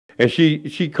And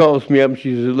she calls me up and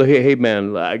she says, hey,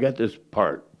 man, I got this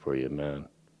part for you, man.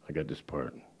 I got this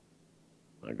part.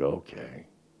 I go, okay.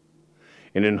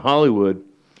 And in Hollywood,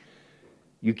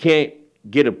 you can't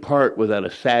get a part without a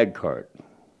SAG card.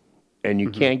 And you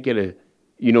can't get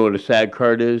you know what a SAG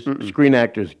card is? Screen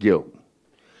Actors Guild.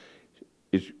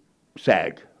 It's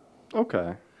SAG.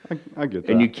 Okay. I get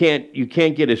that. And you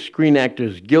can't get a Screen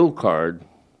Actors Guild card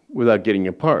without getting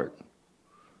a part.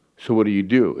 So what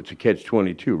do? It's a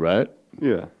catch-22, right?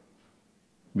 Yeah.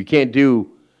 You can't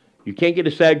get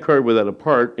a SAG card without a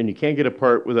part, and you can't get a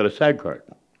part without a SAG card.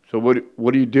 So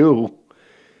what do?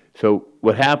 So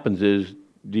what happens is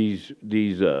the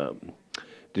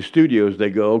studios,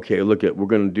 they go, okay, look we're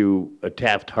going to do a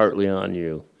Taft-Hartley on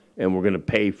you, and we're going to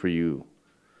pay for you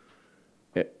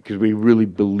because we really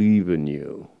believe in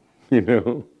you, you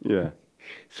know? Yeah.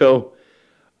 So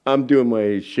I'm doing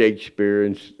my Shakespeare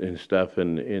and stuff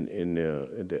in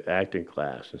the acting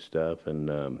class and stuff,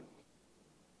 and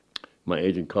my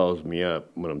agent calls me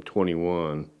up when I'm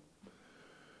 21,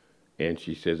 and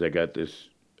she says, I got this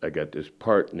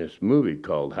part in this movie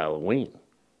called Halloween,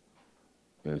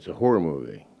 and it's a horror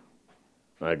movie.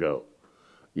 I go,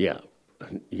 yeah,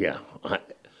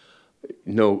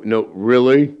 no,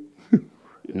 really?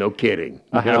 No kidding.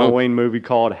 A Halloween movie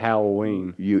called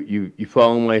Halloween. You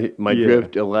follow my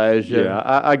drift, Elijah? Yeah,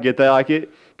 I get that. Like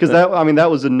it, because that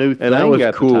was a new thing. And I was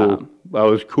at cool. the time. I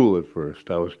was cool at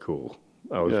first. I was cool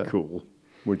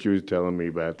when she was telling me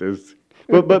about this.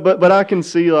 But I can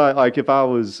see like if I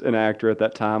was an actor at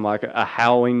that time, like a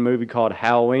Halloween movie called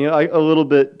Halloween, like a little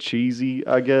bit cheesy,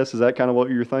 I guess. Is that kind of what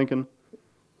you're thinking?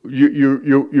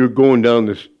 You're going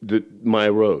down my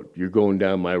road. You're going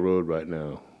down my road right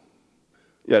now.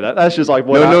 Yeah, that's just like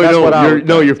what.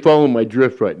 You're following my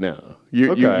drift right now.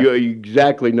 You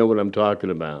exactly know what I'm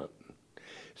talking about.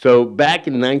 So back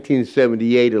in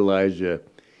 1978, Elijah,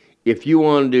 if you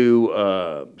wanted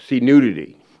to see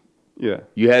nudity,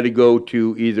 you had to go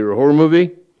to either a horror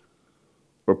movie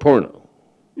or porno.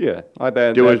 Yeah, like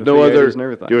that. There was no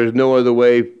other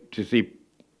way to see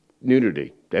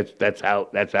nudity. That's how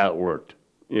it worked.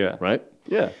 Yeah. Right?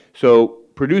 Yeah. So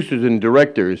producers and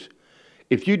directors,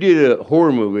 if you did a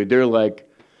horror movie, they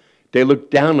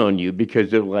look down on you because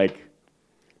they're like,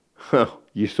 huh,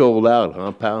 you sold out,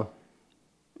 huh, pal?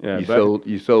 Yeah,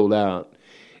 you sold out.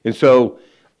 And so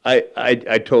I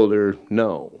told her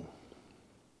no.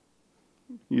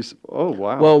 Oh,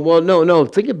 wow. Well, no.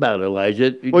 Think about it,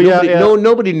 Elijah. Well,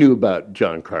 nobody knew about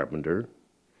John Carpenter.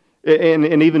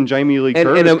 And even Jamie Lee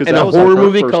Curtis. And a horror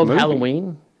movie called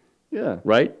Halloween. Yeah.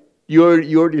 Right? You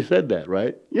already said that,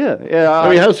 right? Yeah. I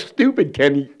mean, how stupid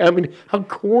can he? I mean, how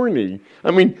corny?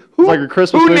 I mean, it's like a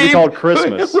Christmas movie called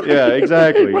Christmas. Yeah,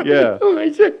 exactly. Yeah.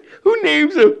 I said, who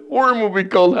names a horror movie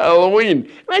called Halloween?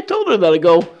 And I told her that. I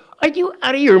go, are you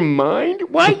out of your mind?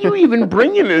 Why are you even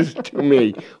bringing this to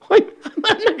me? I'm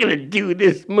not going to do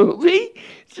this movie.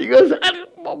 She goes,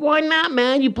 why not,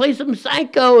 man? You play some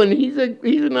psycho, and he's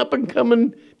an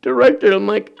up-and-coming director. I'm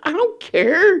like, I don't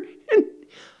care. And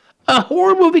a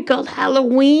horror movie called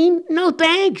Halloween? No,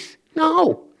 thanks.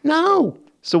 No.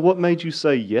 So what made you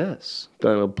say yes?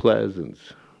 Donald Pleasance.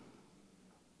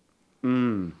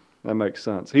 That makes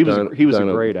sense. He was a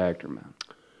great actor, man.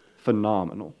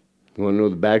 Phenomenal. You want to know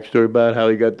the backstory about how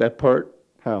he got that part?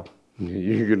 How?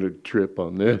 You're going to trip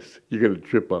on this. You're going to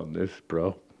trip on this,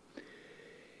 bro.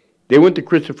 They went to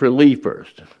Christopher Lee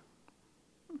first.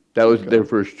 That was their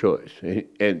first choice.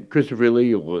 And Christopher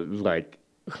Lee was like,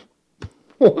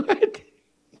 what?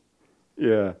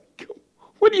 Yeah.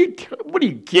 What are you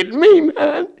kidding me,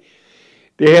 man?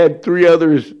 They had three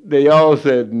others. They all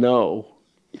said no.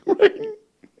 What?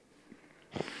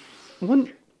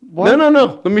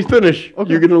 No. Let me finish.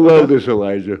 Okay. You're going to love this,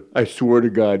 Elijah. I swear to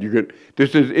God.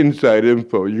 This is inside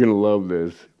info. You're going to love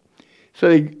this.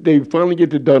 So they finally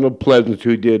get to Donald Pleasance,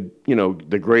 who did,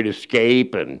 The Great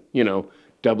Escape and,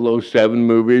 007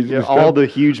 movies. Yeah, and all the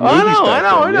huge movies.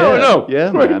 I know.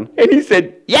 Yeah, man. And he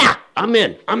said, yeah, I'm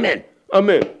in.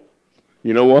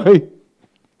 You know why?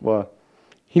 Why?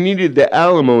 He needed the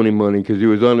alimony money because he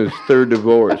was on his third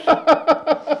divorce.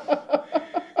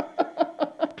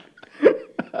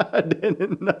 I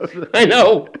didn't know that. I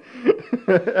know.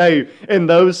 Hey, in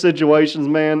those situations,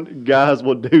 man, guys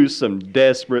will do some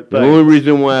desperate things. The only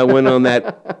reason why I went on that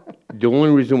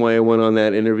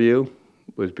interview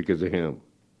was because of him.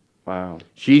 Wow.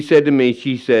 She said to me,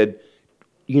 Jamie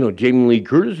Lee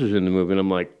Curtis is in the movie. And I'm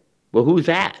like, well, who's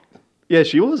that? Yeah,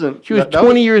 she wasn't. She was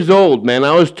 20 years old, man.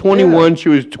 I was 21. Yeah. She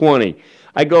was 20.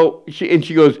 I go,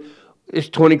 she goes, it's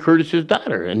Tony Curtis's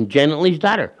daughter and Janet Leigh's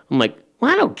daughter. I'm like,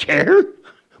 well, I don't care.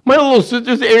 My little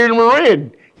sister's Erin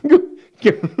Moran.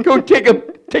 Go take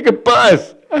Take a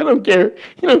bus. I don't care.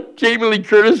 Jamie Lee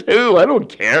Curtis, who? I don't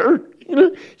care.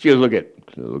 She goes, look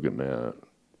at Matt.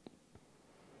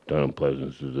 Donald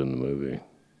Pleasance is in the movie.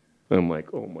 I'm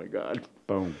like, oh my God.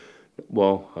 Boom.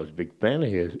 Well, I was a big fan of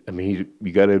his. I mean,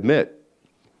 you got to admit,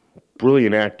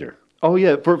 brilliant actor. Oh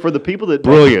yeah, for the people that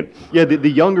brilliant. Yeah, the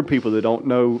younger people that don't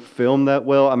know film that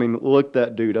well. I mean, look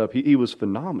that dude up. He was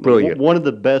phenomenal. Brilliant. One of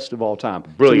the best of all time.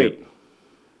 Brilliant. To me.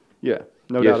 Yeah,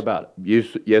 no doubt about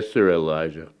it. Yes, sir,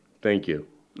 Elijah. Thank you.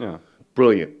 Yeah.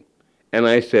 Brilliant. And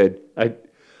I said, I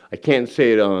can't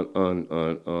say it on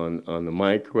the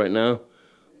mic right now,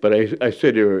 but I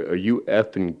said to her, are you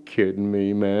effing kidding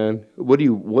me, man?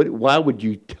 Why would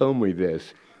you tell me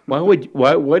this? Why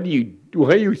are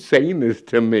you saying this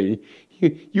to me?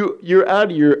 You're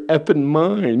out of your effing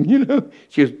mind,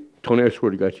 She goes, Tony, I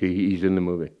swear to God, he's in the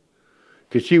movie.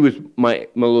 Because she was my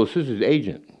little sister's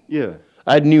agent. Yeah.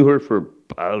 I knew her for,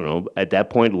 I don't know, at that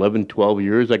point, 11, 12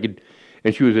 years.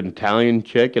 And she was an Italian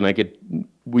chick, and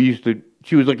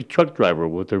she was like a truck driver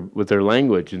with her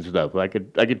language and stuff. I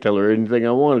could tell her anything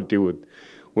I wanted to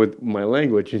with my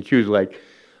language. And she was like,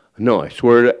 no, I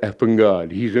swear to effing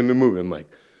God, he's in the movie. I'm like,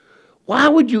 why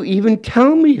would you even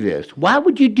tell me this? Why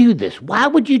would you do this? Why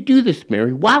would you do this,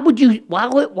 Mary? Why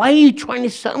are you trying to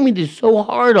sell me this so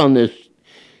hard on this?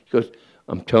 She goes,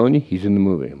 I'm telling you, he's in the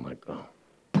movie. I'm like, oh.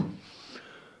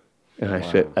 And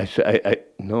I said,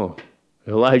 no,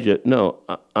 Elijah, no,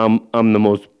 I'm the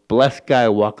most blessed guy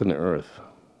walking the earth.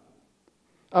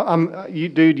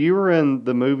 You were in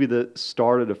the movie that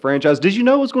started a franchise. Did you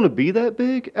know it was going to be that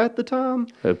big at the time?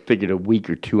 I figured a week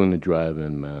or two in the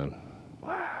drive-in, man.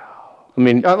 Wow. I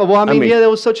mean, yeah, that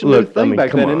was such a new thing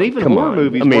back then, and even horror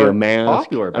movies were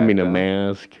popular back then. A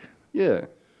mask. Yeah.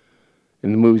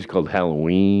 And the movie's called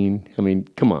Halloween. I mean,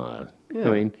 come on. Yeah.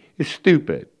 I mean, it's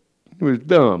stupid. It was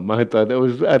dumb. I thought it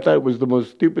was the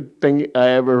most stupid thing I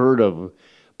ever heard of.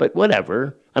 But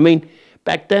whatever. I mean,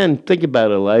 back then, think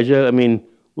about it, Elijah. I mean,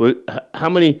 how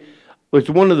many? Was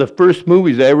one of the first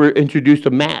movies I ever introduced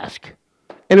a mask,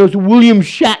 and it was William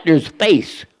Shatner's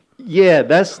face. Yeah,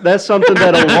 that's something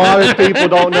that a lot of people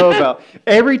don't know about.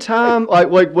 Every time,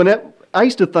 I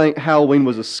used to think Halloween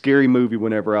was a scary movie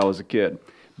whenever I was a kid.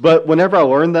 But whenever I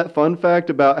learned that fun fact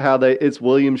about how it's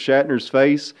William Shatner's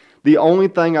face, the only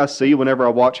thing I see whenever I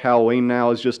watch Halloween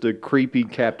now is just a creepy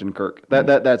Captain Kirk.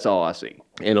 That's all I see.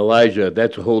 And Elijah,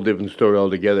 that's a whole different story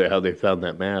altogether, how they found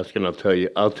that mask, and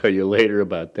I'll tell you later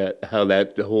about that, how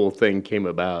the whole thing came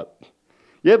about.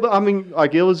 Yeah, but I mean,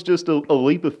 it was just a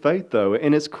leap of faith, though,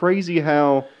 and it's crazy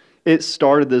how it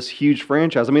started this huge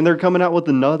franchise. I mean, they're coming out with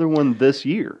another one this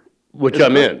year, which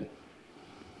I'm in.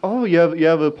 Oh, you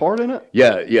have a part in it?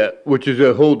 Yeah, which is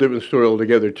a whole different story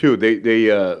altogether too. They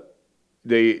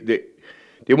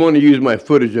wanted to use my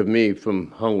footage of me from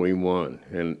Halloween 1,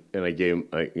 and I gave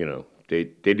them, they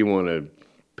didn't want to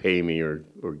pay me or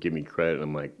give me credit.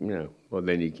 I'm like, well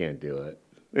then you can't do it.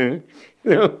 There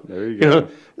you go.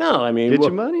 No, I mean, get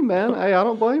your money, man. Hey, I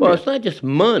don't blame you. Well, it's not just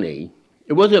money.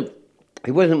 It wasn't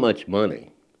much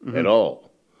money at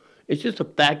all. It's just the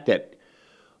fact that,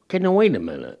 okay, now wait a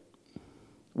minute.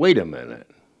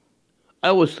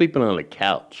 I was sleeping on a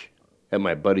couch at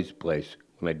my buddy's place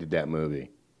when I did that movie.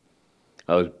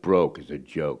 I was broke as a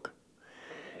joke.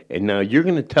 And now you're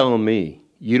going to tell me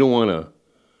you don't want to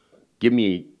give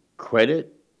me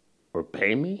credit or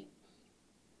pay me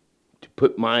to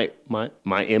put my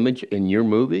image in your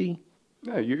movie?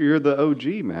 Yeah, you're the OG,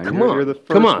 man. Come You're the first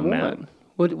Come on, one. man.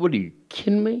 What are you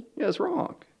kidding me? Yeah, it's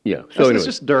wrong. Yeah. So it's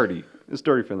just dirty. It's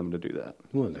dirty for them to do that.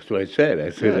 Well, that's what I said.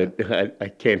 I said I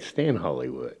can't stand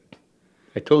Hollywood.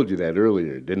 I told you that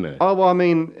earlier, didn't I? Oh, well, I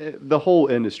mean, the whole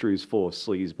industry is full of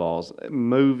sleazeballs.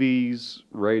 Movies,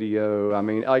 radio, I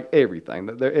mean, like everything.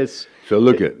 It's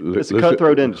a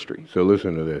cutthroat industry. So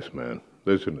listen to this, man.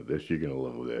 Listen to this. You're going to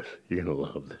love this. You're going to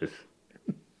love this.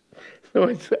 So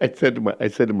I said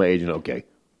to my agent, okay,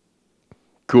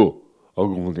 cool. I'll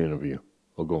go on the interview.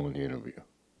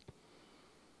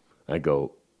 I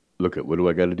go, look, what do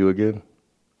I got to do again?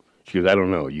 She goes, I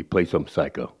don't know. You play some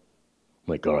psycho. I'm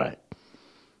like, all right.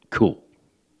 Cool.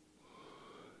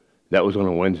 That was on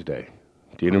a Wednesday.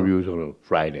 The interview was on a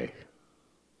Friday.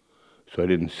 So I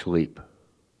didn't sleep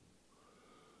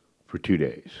for 2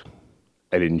 days.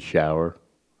 I didn't shower.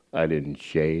 I didn't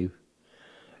shave.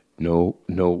 No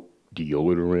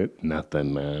deodorant,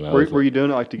 nothing, man. Were you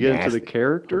doing it to get into the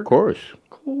character? Of course.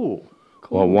 Cool.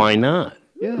 Well, why not?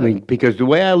 Yeah. I mean, because the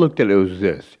way I looked at it was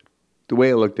this.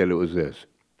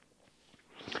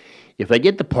 If I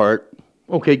get the part,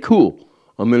 okay, cool.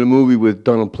 I'm in a movie with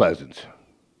Donald Pleasance.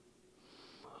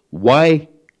 Why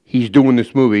he's doing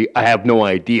this movie, I have no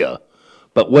idea.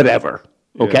 But whatever,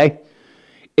 okay?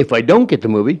 If I don't get the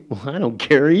movie, well, I don't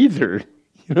care either.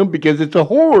 Because it's a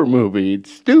horror movie.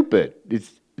 It's stupid.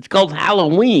 It's called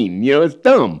Halloween. It's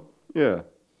dumb. Yeah.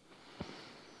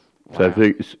 So I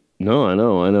think no, I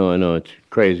know. It's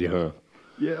crazy, huh?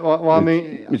 Yeah. Well, I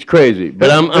mean, it's crazy. But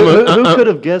who could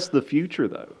have guessed the future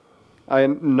though?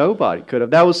 Nobody could have.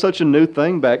 That was such a new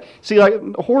thing back. See, like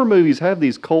horror movies have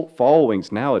these cult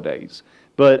followings nowadays.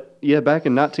 But yeah, back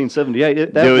in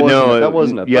 1978, that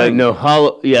wasn't a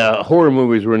thing. Horror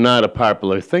movies were not a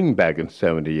popular thing back in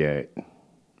 '78,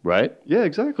 right? Yeah,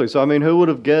 exactly. So I mean, who would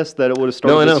have guessed that it would have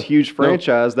started this huge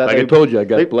franchise? That I told you, I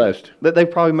got blessed. That they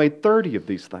probably made 30 of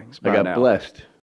these things. I got blessed.